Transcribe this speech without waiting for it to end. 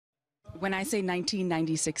When I say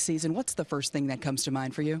 1996 season, what's the first thing that comes to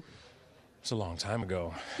mind for you? It's a long time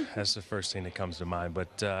ago. That's the first thing that comes to mind.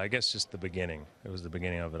 But I guess just the beginning. It was the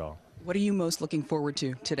beginning of it all. What are you most looking forward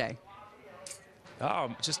to today?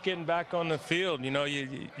 Oh, just getting back on the field. You know,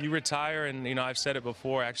 you retire, and, you know, I've said it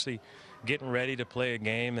before, actually getting ready to play a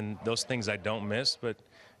game, and those things I don't miss, but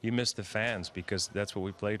you miss the fans because that's what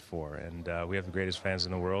we played for. And we have the greatest fans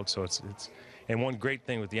in the world. So and one great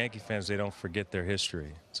thing with the Yankee fans, they don't forget their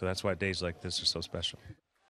history. So that's why days like this are so special.